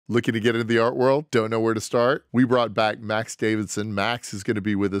Looking to get into the art world? Don't know where to start? We brought back Max Davidson. Max is going to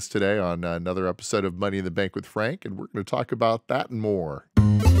be with us today on another episode of Money in the Bank with Frank, and we're going to talk about that and more.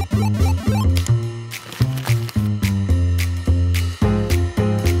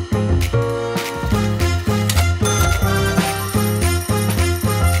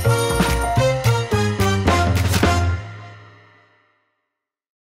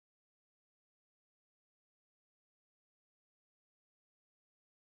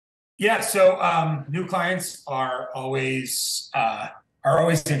 Yeah, so new clients are always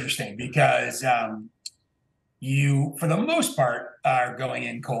interesting because you, for the most part, are going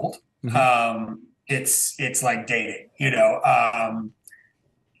in cold. Mm-hmm. It's like dating, you know.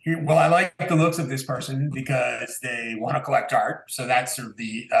 Well, I like the looks of this person because they want to collect art, so that's sort of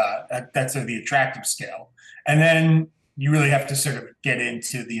the attractive scale, and then you really have to sort of get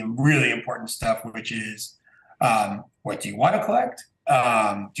into the really important stuff, which is what do you want to collect?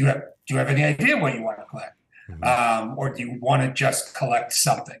 Do you have any idea what you want to collect? Or do you want to just collect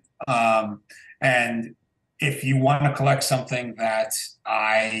something? And if you want to collect something that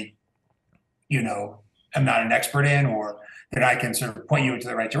I, am not an expert in, or that I can sort of point you into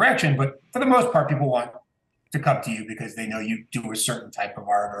the right direction, but for the most part, people want to come to you because they know you do a certain type of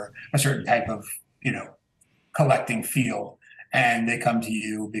art or a certain type of, collecting field. And they come to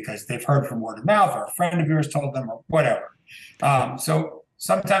you because they've heard from word of mouth, or a friend of yours told them, or whatever. So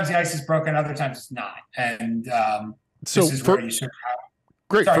sometimes the ice is broken, other times it's not. And So this is where you sort of have...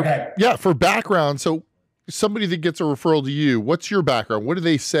 Great. Sorry, go ahead. Yeah, for background, so somebody that gets a referral to you, what's your background? What do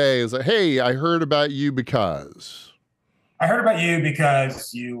they say? Is like, hey, I heard about you because... I heard about you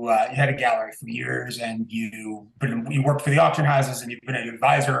because you had a gallery for years, and you worked for the auction houses, and you've been an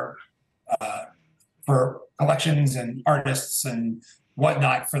advisor for collections and artists and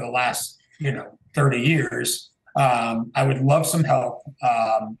whatnot for the last 30 years. I would love some help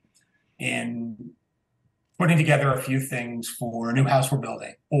in putting together a few things for a new house we're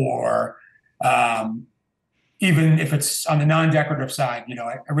building, or even if it's on the non-decorative side,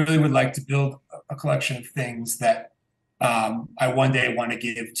 I really would like to build a collection of things that I one day want to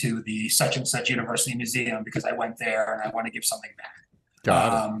give to the such and such university museum because I went there and I want to give something back.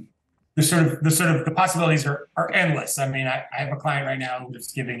 Got it. The possibilities are endless. I mean, I have a client right now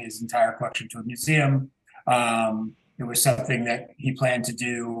who's giving his entire collection to a museum. It was something that he planned to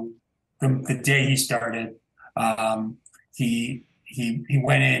do the day he started. He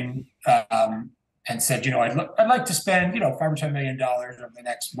went in and said, I'd like to spend $5 or $10 million over the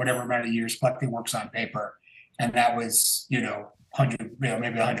next whatever amount of years collecting works on paper, and that was maybe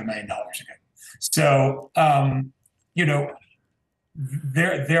 $100 million ago. So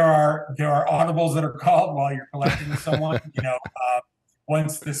there are audibles that are called while you're collecting with someone.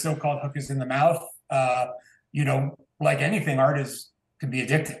 Once the so-called hook is in the mouth, like anything, art can be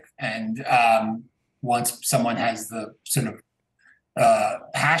addictive. And once someone has the sort of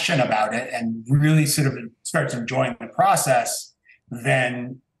passion about it and really sort of starts enjoying the process,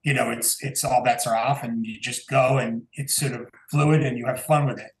 then it's all bets are off, and you just go, and it's sort of fluid, and you have fun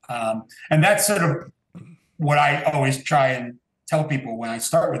with it. And that's sort of what I always try and tell people when I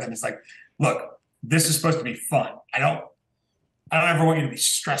start with them. Is like, look, this is supposed to be fun. I don't ever want you to be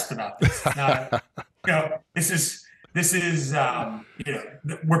stressed about this. This is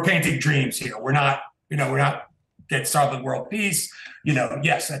we're painting dreams here. We're not get solving world peace.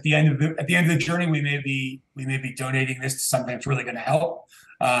 Yes, at the end of the journey, we may be donating this to something that's really going to help,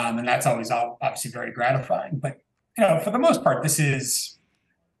 and that's always obviously very gratifying. But for the most part, this is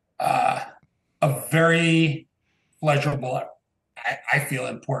a very pleasurable, I feel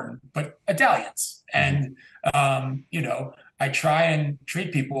important, but a dalliance. And I try and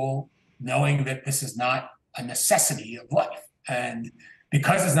treat people knowing that this is not a necessity of life, and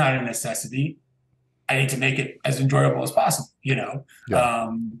because it's not a necessity, I need to make it as enjoyable as possible. Yeah.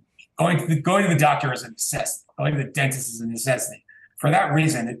 Going to the doctor is a necessity. Going to the dentist is a necessity. For that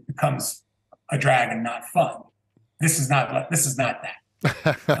reason, it becomes a drag and not fun. This is not that.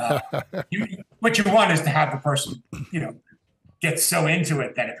 What you want is to have the person, get so into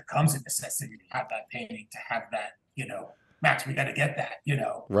it that it becomes a necessity to have that painting, to have that, Max, we got to get that,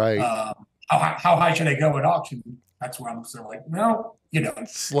 Right. How high should I go at auction? That's where I'm sort of like, no,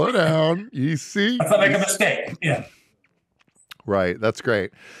 slow down. You see, let's not make a mistake. Yeah. Right. That's great.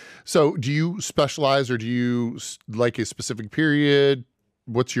 So do you specialize, or do you like a specific period?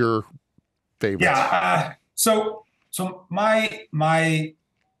 What's your favorite? Yeah. So my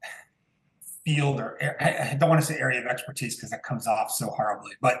field, or I don't want to say area of expertise because that comes off so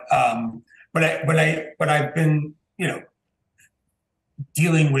horribly, but I've been,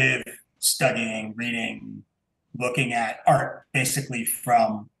 dealing with studying, reading, looking at art basically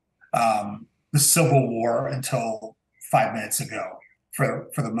from the Civil War until 5 minutes ago for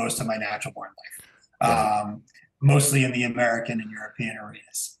the most of my natural born life, Right. mostly in the American and European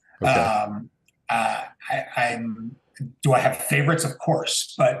arenas. Okay. I'm do I have favorites? Of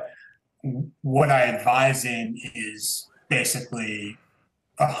course, but what I advise in is basically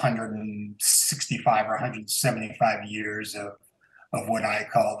 165 or 175 years of what I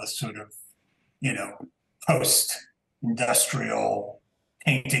call the sort of, post-industrial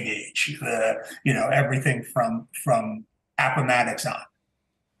painting age. Everything from Appomattox on.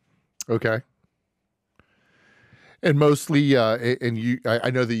 Okay. And mostly, and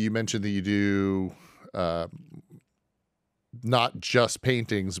I know that you mentioned that you do not just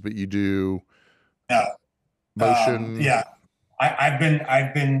paintings, but you do No, motion. yeah, I've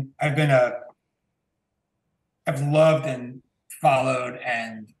loved and followed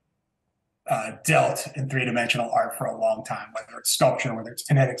and dealt in three-dimensional art for a long time, whether it's sculpture, whether it's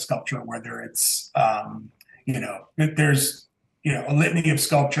kinetic sculpture, whether it's there's a litany of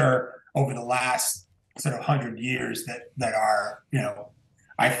sculpture over the last sort of 100 years that are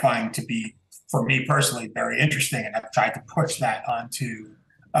I find to be, for me personally, very interesting, and I've tried to push that onto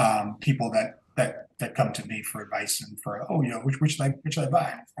people that come to me for advice and for which should I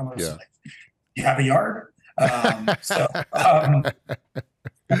buy? I'm always like, you have a yard?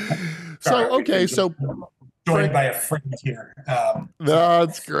 Okay, so joined by a friend here.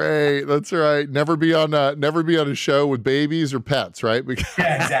 That's great. That's right. Never be on a show with babies or pets, right?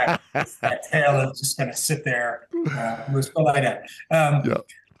 Yeah, exactly. That tail is just going to sit there. We'll still lie down. Yeah.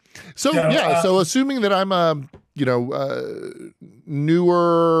 So assuming that I'm a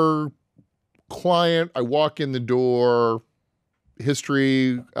newer client, I walk in the door,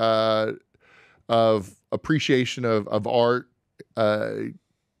 history of appreciation of art,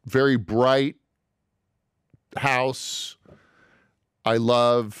 very bright house. I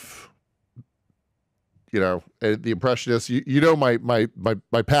love, the Impressionists. My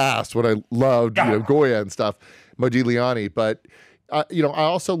past, what I loved, Goya and stuff, Modigliani. But I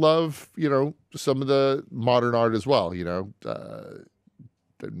also love, some of the modern art as well.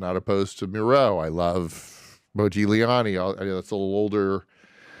 Not opposed to Miro. I love Modigliani. I know that's a little older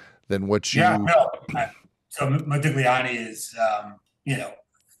than what you. Yeah, no. So Modigliani is,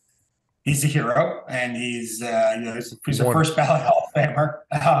 he's a hero, and he's the first ballot Hall of Famer.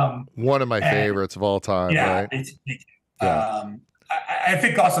 One of my favorites of all time. Yeah, right? I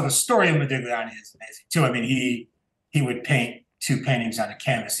think also the story of Modigliani is amazing too. I mean, he would paint 2 paintings on a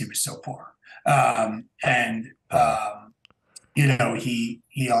canvas. He was so poor,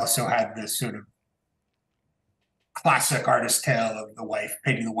 he also had this sort of classic artist tale of the wife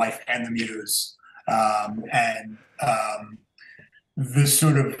painting the wife and the muse, and the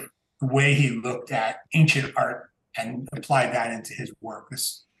sort of way he looked at ancient art and applied that into his work.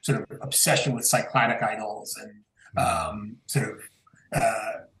 This sort of obsession with cycladic idols and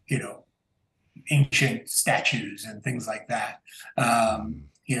ancient statues and things like that.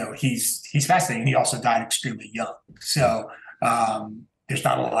 He's fascinating. He also died extremely young, so there's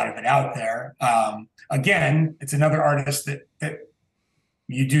not a lot of it out there. Again, it's another artist that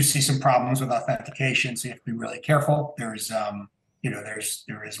you do see some problems with authentication, so you have to be really careful. There's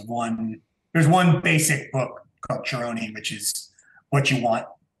one basic book called Chironi, which is what you want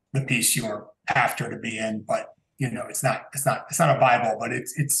the piece you're after to be in, but it's not a Bible, but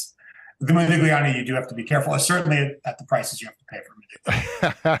it's the Modigliani. You do have to be careful, certainly at the prices you have to pay for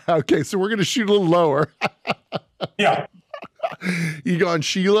Modigliani. Okay, so we're going to shoot a little lower. Yeah. You going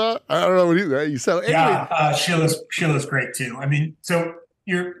Sheila? I don't know what you said. Anyway. Yeah, Sheila's great too. I mean, so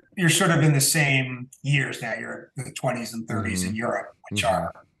you're sort of in the same years now. You're in the 20s and 30s in Europe, which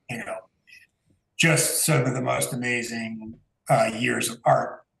are just some of the most amazing years of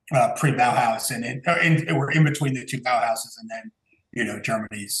art pre-Bauhaus, and we're in between the 2 Bauhauses, and then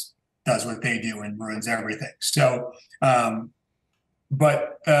Germany's does what they do and ruins everything. So,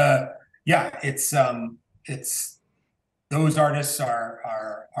 it's those artists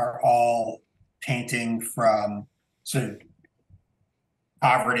are all painting from sort of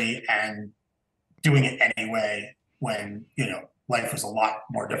poverty and doing it anyway when life was a lot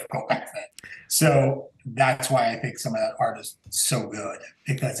more difficult back then. So that's why I think some of that art is so good,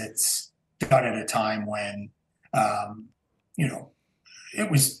 because it's done at a time when it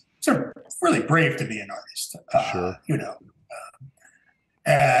was sort of really brave to be an artist. Sure.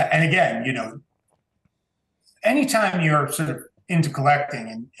 And again, anytime you're sort of into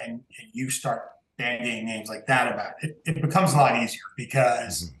collecting and you start bandying names like that about it becomes a lot easier,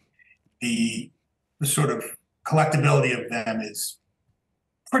 because the sort of collectability of them is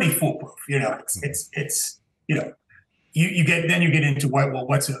pretty foolproof. It's you get into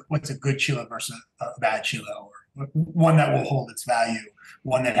what's a good Sheila versus a bad Sheila, or one that will hold its value,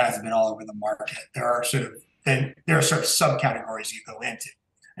 one that hasn't been all over the market. There are sort of subcategories you go into,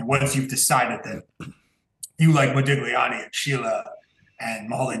 and once you've decided that you like Modigliani and Sheila and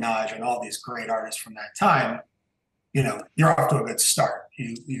Moholy-Nagy and all these great artists from that time, you're off to a good start.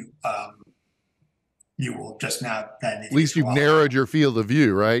 You will just now then. At least you've narrowed your field of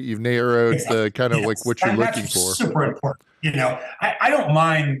view, right? You've narrowed the kind of like what you're looking for. Super important. I don't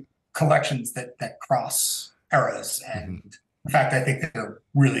mind collections that cross eras, and in fact, I think they're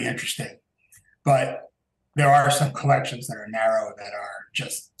really interesting. But there are some collections that are narrow that are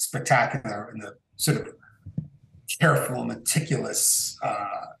just spectacular in the sort of careful, meticulous,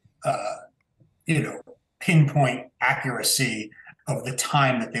 pinpoint accuracy of the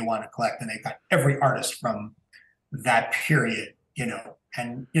time that they want to collect, and they've got every artist from that period,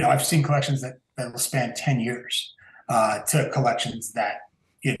 and I've seen collections that will span 10 years to collections that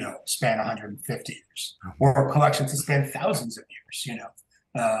span 150 years, or collections that span thousands of years.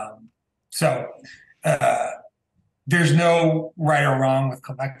 So there's no right or wrong with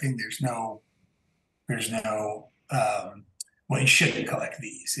collecting. There's no well, you shouldn't collect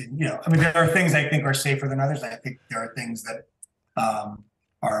these. And, there are things I think are safer than others. I think there are things that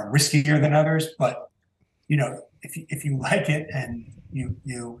are riskier than others. But if you like it and you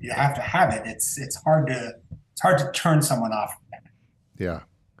have to have it, it's hard to turn someone off. Yeah,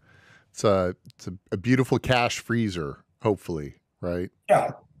 it's a beautiful cash freezer, hopefully, right?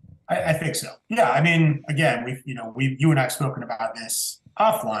 Yeah, I think so. Yeah, I mean, again, you and I have spoken about this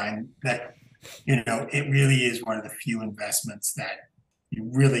offline, that it really is one of the few investments that you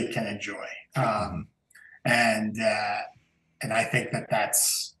really can enjoy, and I think that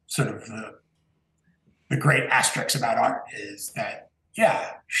that's sort of the great asterisk about art, is that,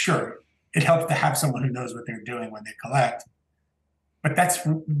 yeah, sure, it helps to have someone who knows what they're doing when they collect, but that's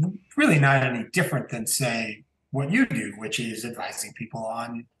really not any different than, say, what you do, which is advising people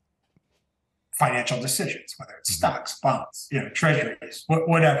on financial decisions, whether it's stocks, bonds, treasuries,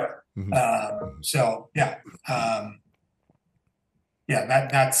 whatever. So yeah,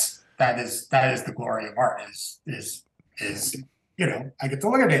 that is the glory of art, is I get to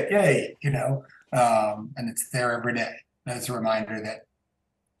look at it, yay, and it's there every day. And it's a reminder that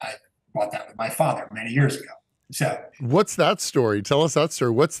I bought that with my father many years ago. So what's that story? Tell us that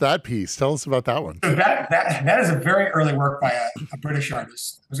story. What's that piece? Tell us about that one. So that is a very early work by a British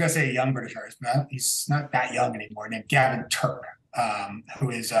artist. I was going to say a young British artist, but he's not that young anymore, named Gavin Turk, who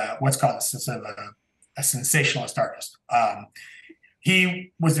is what's called a sensationalist artist.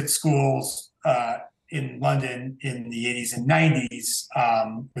 He was at schools in London in the 80s and 90s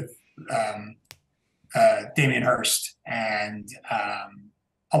with Damien Hirst and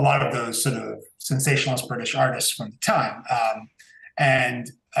a lot of those sort of sensationalist British artists from the time.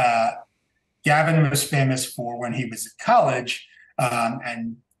 Gavin was famous for, when he was at college, I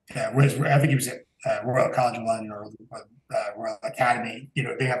think he was at Royal College of London or Royal Academy.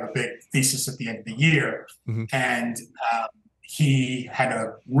 They have a big thesis at the end of the year, and he had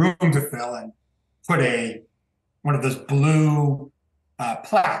a room to fill and put one of those blue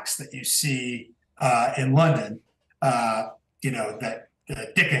plaques that you see in London. That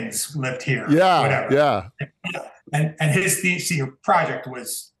Dickens lived here. Yeah, whatever. Yeah. And his senior project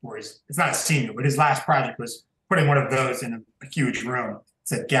was, it's not a senior, but his last project was putting one of those in a huge room. It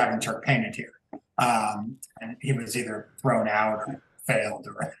said Gavin Turk painted here. And he was either thrown out or failed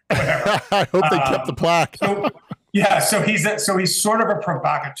or whatever. I hope they kept the plaque. So he's sort of a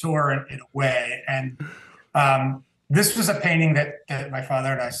provocateur in a way. And this was a painting that my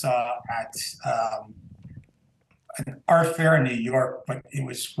father and I saw at an art fair in New York, but it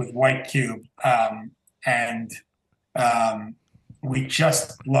was with white cube. We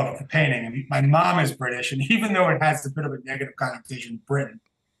just loved the painting. And my mom is British, and even though it has a bit of a negative connotation in Britain,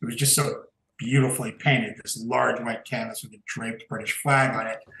 it was just so beautifully painted, this large white canvas with a draped British flag on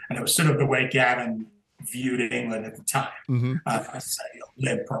it. And it was sort of the way Gavin viewed England at the time,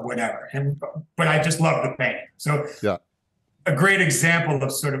 limp or whatever. But I just love the painting. So a great example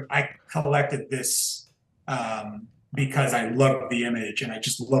of sort of, I collected this because I loved the image and I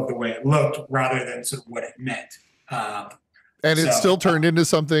just loved the way it looked rather than sort of what it meant. And it still turned into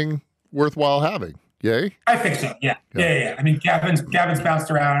something worthwhile having. Yay? I think so. Yeah. I mean, Gavin's bounced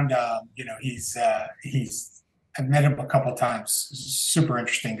around. He's I've met him a couple of times. Super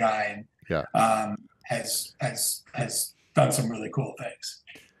interesting guy, and has done some really cool things.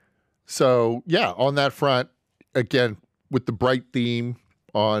 So on that front, again, with the bright theme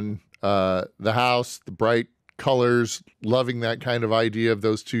on the house, the bright colors, loving that kind of idea of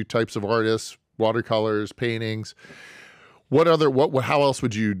those two types of artists, watercolors, paintings. How else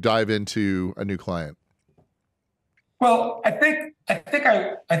would you dive into a new client? Well, I think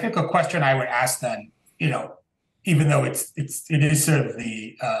a question I would ask them, even though it is sort of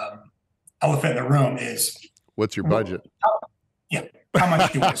the elephant in the room, is what's your budget? How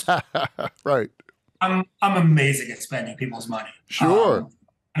much do you want to spend? Right. I'm amazing at spending people's money. Sure.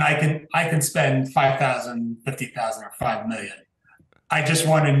 And I can spend 5,000, 50,000, or 5 million. I just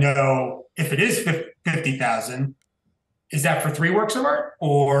want to know if it is 50,000, is that for 3 works of art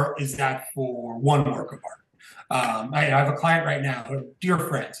or is that for 1 work of art? I have a client right now who are dear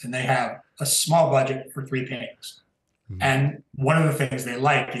friends, and they have a small budget for 3 paintings. Mm-hmm. And one of the things they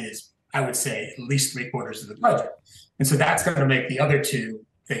like is, I would say, at least 3/4 of the budget. And so that's going to make the other 2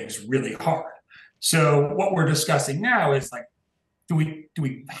 things really hard. So what we're discussing now is like, do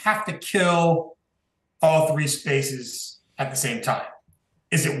we have to kill all 3 spaces at the same time?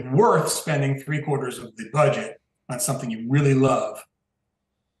 Is it worth spending 3/4 of the budget on something you really love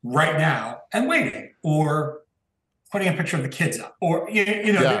right now and waiting, or putting a picture of the kids up, or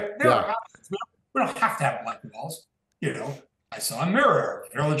there are options. We don't have to have blank walls. I saw a mirror,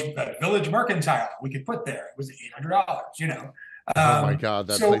 Village Mercantile, we could put there. It was $800. Oh my God,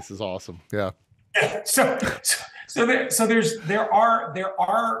 that place is awesome. Yeah. Yeah. So there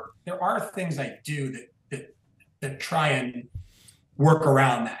are things I do that try and work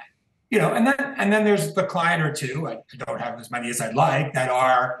around that. And then there's the client or 2. I don't have as many as I'd like that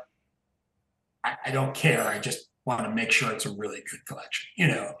are, I don't care. I just want to make sure it's a really good collection,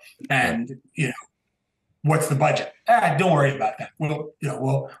 and, what's the budget? Don't worry about that. We'll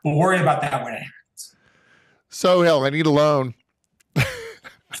worry about that when it happens. So I need a loan.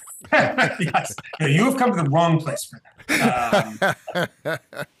 Yes. You have come to the wrong place for that.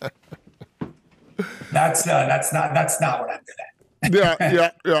 That's not what I'm good at.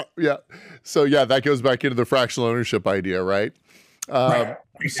 Yeah. So that goes back into the fractional ownership idea, right? Right.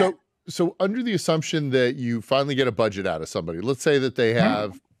 Exactly. So under the assumption that you finally get a budget out of somebody, let's say that they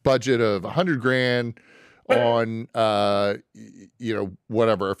have budget of $100,000 on,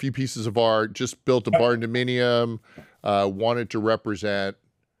 whatever, a few pieces of art, just built a barn dominium, wanted to represent,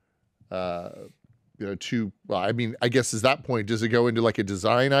 I guess at that point, does it go into like a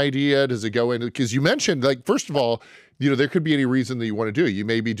design idea? Does it go into, because you mentioned, like, first of all, there could be any reason that you want to do it. You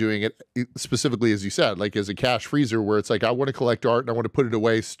may be doing it specifically, as you said, like as a cash freezer, where it's like, I want to collect art and I want to put it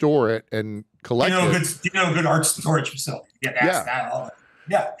away, store it, and collect it. Good art storage facility.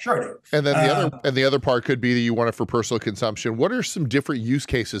 Yeah, sure do. And then the other part could be that you want it for personal consumption. What are some different use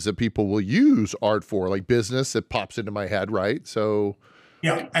cases that people will use art for? Like business, that pops into my head, right? So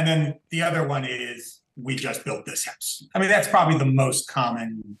yeah, and then the other one is, we just built this house. I mean, that's probably the most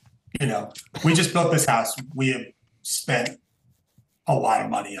common. We just built this house. We have spent a lot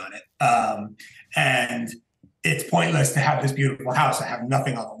of money on it, and it's pointless to have this beautiful house and have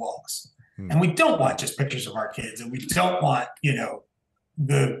nothing on the walls. And we don't want just pictures of our kids, and we don't want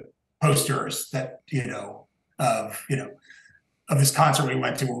the posters that of this concert we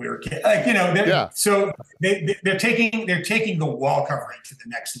went to when we were kids. So they're taking the wall covering to the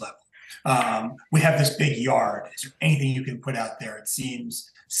next level. We have this big yard. Is there anything you can put out there? It seems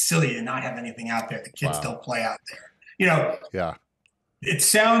silly to not have anything out there. The kids don't play out there. Yeah. It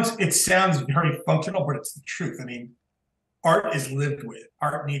sounds very functional, but it's the truth. I mean, art is lived with.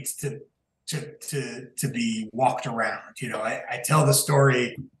 Art needs to be walked around. I tell the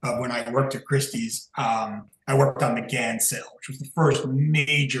story of when I worked at Christie's. I worked on the Gann sale, which was the first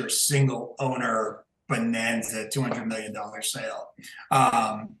major single owner bonanza $200 million sale.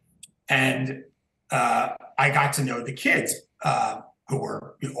 And I got to know the kids who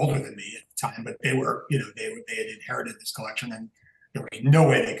were older than me at the time, but they were, they had inherited this collection, and there was no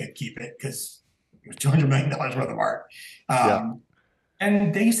way they could keep it because it was $200 million worth of art.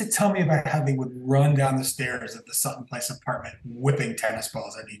 And they used to tell me about how they would run down the stairs of the Sutton Place apartment, whipping tennis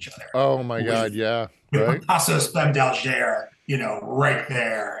balls at each other. Oh my God, yeah. With Picasso's Femme d'Alger, right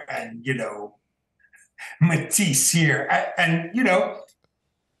there, and Matisse here, and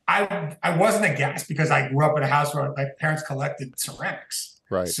I wasn't aghast because I grew up in a house where my parents collected ceramics.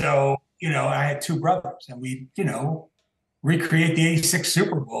 Right. So I had 2 brothers, and we recreate the '86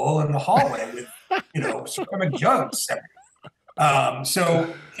 Super Bowl in the hallway with ceramic jugs.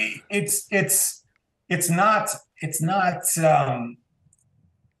 So it's not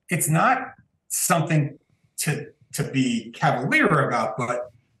something to be cavalier about,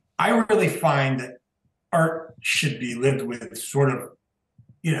 but I really find that art should be lived with, sort of,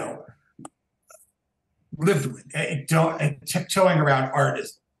 lived with. Tiptoeing around art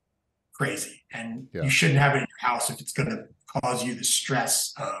is crazy, and you shouldn't have it in your house if it's going to cause you the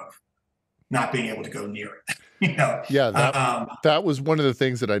stress of not being able to go near it. you know. Yeah, Um, that was one of the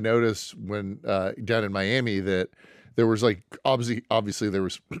things that I noticed when down in Miami, that there was like obviously there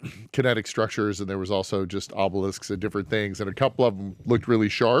was kinetic structures, and there was also just obelisks and different things, and a couple of them looked really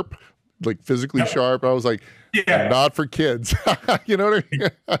sharp, like physically yep. sharp. I was like, Yeah. not for kids. You know what I mean?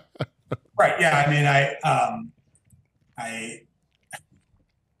 Right. Yeah. I mean, I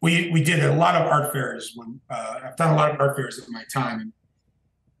we did a lot of art fairs when I've done a lot of art fairs in my time, and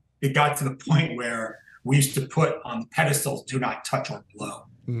it got to the point where we used to put on the pedestals "Do not touch or blow,"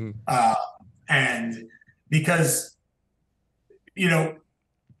 Mhm. and because you know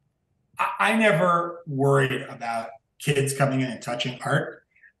I never worried about kids coming in and touching art.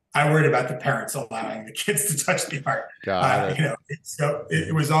 I worried about the parents allowing the kids to touch the art. Got it. So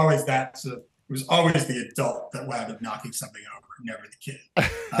it was always that. So it was always the adult that wound up knocking something over, never the kid.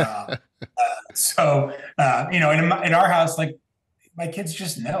 In our house, like my kids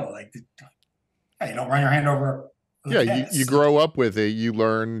just know, like, hey, you don't run your hand over the Yeah, you fence. grow up with it, you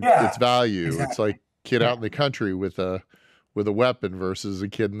learn its Yeah, value. It's exactly. like kid out Yeah, in the country with a weapon versus a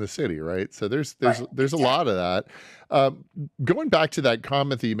kid in the city, right? So right. there's a Exactly. lot of that. Going back to that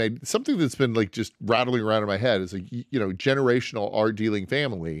comment that you made, something that's been like just rattling around in my head is like, generational art dealing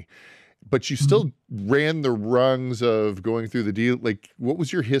family, but you Mhm. still ran the rungs of going through the deal. Like, what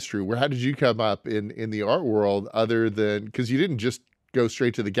was your history? How did you come up in the art world, other than, because you didn't just go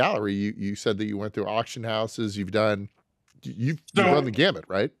straight to the gallery? You said that you went through auction houses. You've run So the gamut,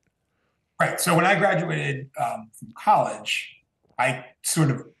 right? right. So when I graduated from college, I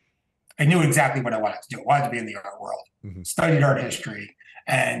sort of I knew exactly what I wanted to do. I wanted to be in the art world. Hmm. Studied art history,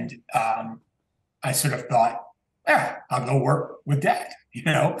 and I sort of thought, yeah, I'll go work with Dad.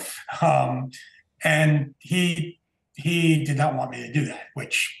 Um, and he did not want me to do that,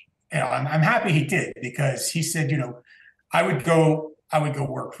 which I'm happy he did, because he said, I would go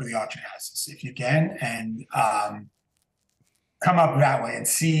work for the auction houses if you can, and come up that way and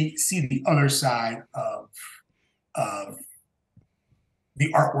see the other side of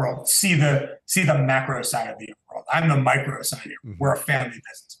the art world, see the macro side of the art world. I'm the micro side here. Hmm. We're a family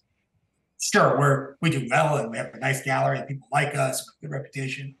business. Sure, we do well and we have a nice gallery and people like us, good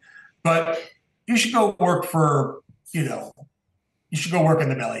reputation. But you should go work for, you know, you should go work in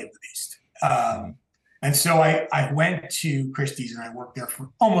the belly of the beast. Hmm. And so I went to Christie's and I worked there for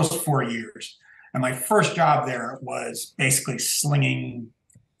almost 4 years. And my first job there was basically slinging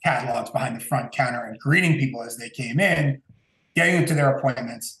catalogs behind the front counter and greeting people as they came in, getting them to their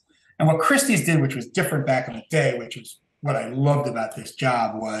appointments. And what Christie's did, which was different back in the day, which was what I loved about this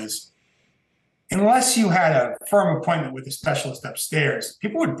job, was unless you had a firm appointment with a specialist upstairs,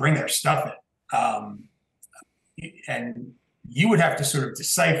 people would bring their stuff in. And you would have to sort of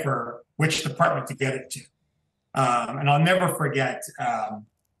decipher which department to get it to. And I'll never forget,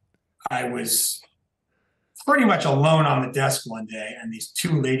 I was pretty much alone on the desk one day, and these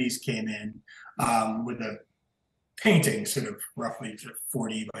two ladies came in with a painting, sort of roughly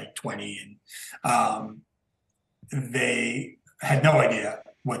 40 by 20, and they had no idea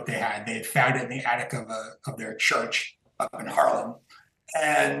what they had. They had found it in the attic of their church up in Harlem,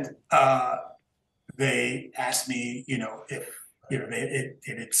 and they asked me, if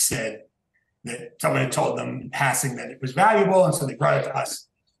it had said that someone had told them in passing that it was valuable, and so they brought it to us.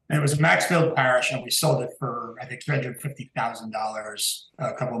 And it was Maxwell Parish, and we sold it for, I think, $350,000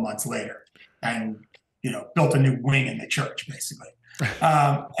 a couple of months later, and built a new wing in the church, basically.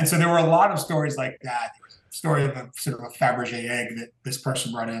 And so there were a lot of stories like that. There was a story of a sort of a Fabergé egg that this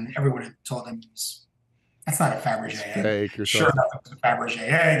person brought in. Everyone had told him, that's not a Fabergé egg. Fake or Sure something. enough, it was a Fabergé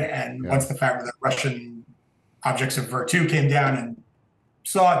egg. And Yeah. once the Russian objects of virtu came down and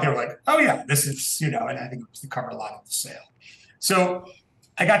saw it, they were like, oh yeah, this is, and I think it was the cover lot of the sale. So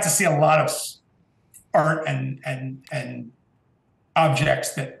I got to see a lot of art and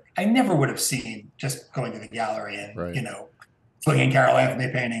objects that I never would have seen just going to the gallery and, Right. flinging Carol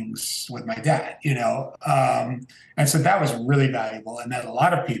Anthony paintings with my dad, and so that was really valuable. I met a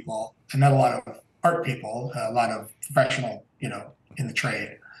lot of people. I met a lot of art people, a lot of professional, in the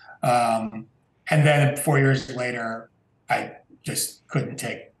trade. And then 4 years later, I just couldn't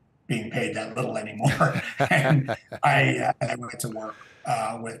take being paid that little anymore. And I went to work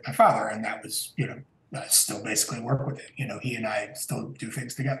with my father, and that was, I still basically work with him. He and I still do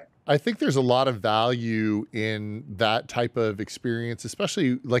things together. I think there's a lot of value in that type of experience,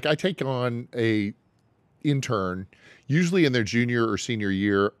 especially like I take on a intern, usually in their junior or senior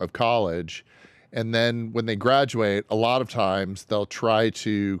year of college. And then when they graduate, a lot of times they'll try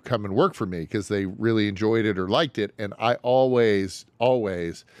to come and work for me because they really enjoyed it or liked it. And I always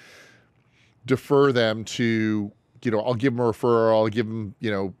defer them to, I'll give them a referral, I'll give them,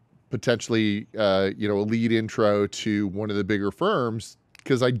 potentially, a lead intro to one of the bigger firms,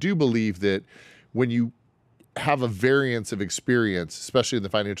 because I do believe that when you have a variance of experience, especially in the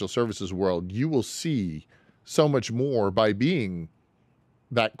financial services world, you will see so much more by being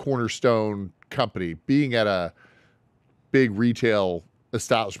that cornerstone company, being at a big retail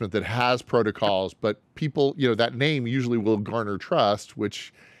establishment that has protocols, but people, that name usually will garner trust,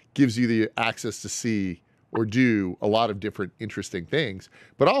 which gives you the access to see or do a lot of different interesting things,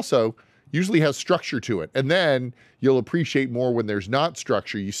 but also usually has structure to it. And then you'll appreciate more when there's not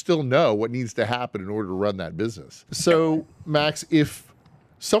structure. You still know what needs to happen in order to run that business. So, Max, if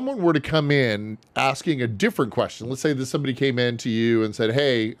someone were to come in asking a different question, let's say that somebody came in to you and said,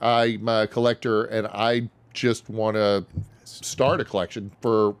 hey, I'm a collector and I just want to start a collection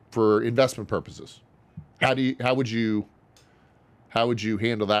for investment purposes. How would you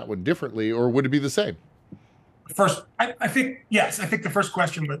handle that one differently, or would it be the same? First, I think, yes, I think the first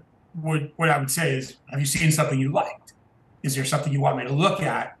question what I would say is, have you seen something you liked? Is there something you want me to look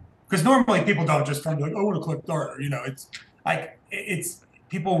at? Because normally people don't just come like, oh, I want to collect art. It's like,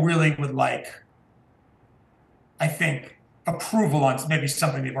 people really would like, I think, approval on maybe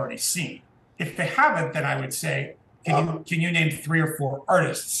something they've already seen. If they haven't, then I would say, can you name 3 or 4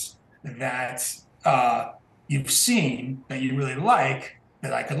 artists that you've seen that you really like,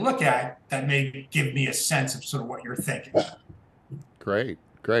 that I could look at, that may give me a sense of sort of what you're thinking. Great.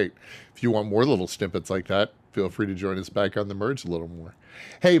 If you want more little snippets like that, feel free to join us back on the Merge a little more.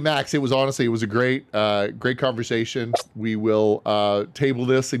 Hey, Max, it was a great conversation. We will table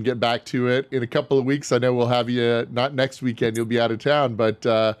this and get back to it in a couple of weeks. I know we'll have you, not next weekend, you'll be out of town,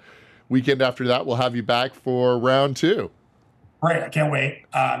 but weekend after that, we'll have you back for round 2. Great, I can't wait.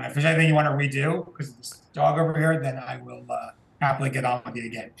 If there's anything you want to redo, because of this dog over here, then I will happily get on with you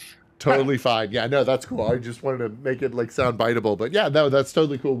again. Totally fine. Yeah, no, that's cool. I just wanted to make it like sound biteable, but yeah, no, that's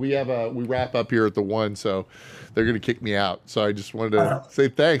totally cool. We wrap up here at the 1, so they're going to kick me out. So I just wanted to say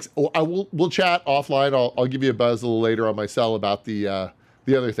thanks. We'll chat offline. I'll give you a buzz a little later on my cell about the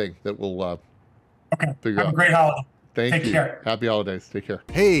other thing that we'll figure out. Have a great holiday. Take care. Happy holidays. Take care.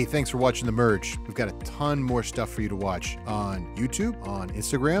 Hey, thanks for watching The Merge. We've got a ton more stuff for you to watch on YouTube, on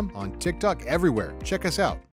Instagram, on TikTok, everywhere. Check us out.